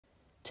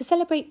To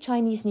celebrate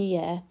Chinese New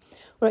Year,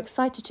 we're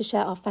excited to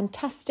share our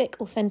fantastic,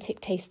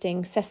 authentic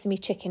tasting sesame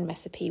chicken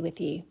recipe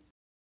with you.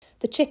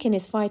 The chicken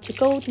is fried to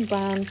golden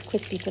brown,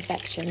 crispy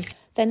perfection,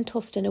 then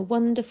tossed in a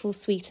wonderful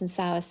sweet and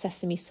sour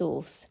sesame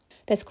sauce.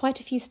 There's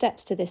quite a few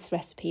steps to this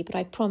recipe, but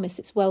I promise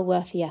it's well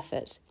worth the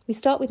effort. We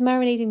start with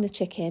marinating the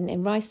chicken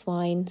in rice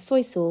wine,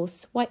 soy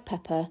sauce, white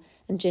pepper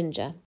and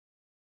ginger.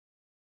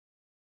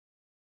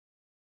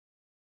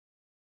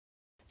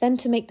 Then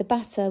to make the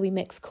batter, we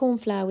mix corn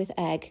flour with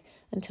egg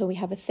until we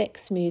have a thick,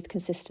 smooth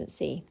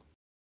consistency.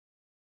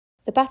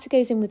 The batter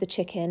goes in with the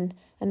chicken,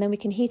 and then we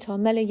can heat our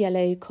mellow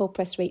yellow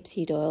cold-pressed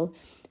rapeseed oil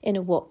in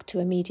a wok to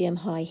a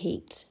medium-high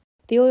heat.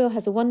 The oil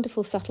has a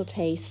wonderful subtle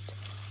taste,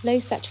 low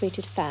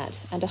saturated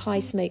fat and a high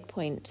smoke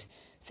point,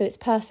 so it's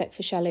perfect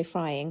for shallow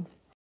frying.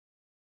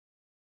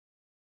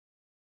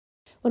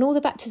 When all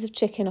the batches of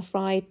chicken are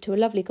fried to a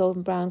lovely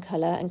golden brown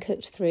colour and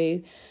cooked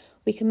through,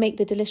 we can make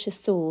the delicious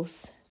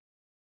sauce,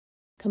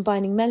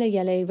 combining mellow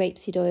yellow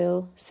rapeseed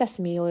oil,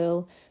 sesame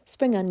oil,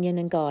 spring onion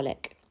and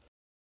garlic.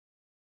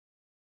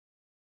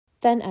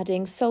 Then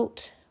adding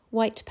salt,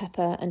 white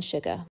pepper and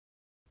sugar.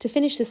 To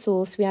finish the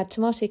sauce, we add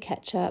tomato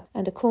ketchup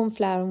and a corn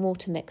flour and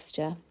water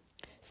mixture,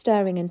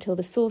 stirring until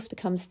the sauce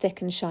becomes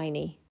thick and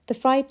shiny. The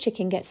fried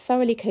chicken gets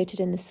thoroughly coated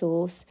in the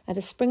sauce, and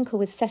a sprinkle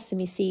with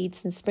sesame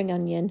seeds and spring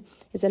onion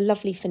is a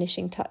lovely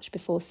finishing touch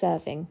before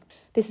serving.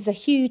 This is a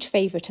huge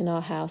favourite in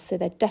our house, so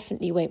there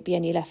definitely won't be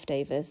any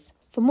leftovers.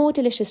 For more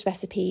delicious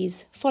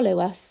recipes, follow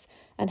us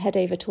and head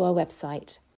over to our website.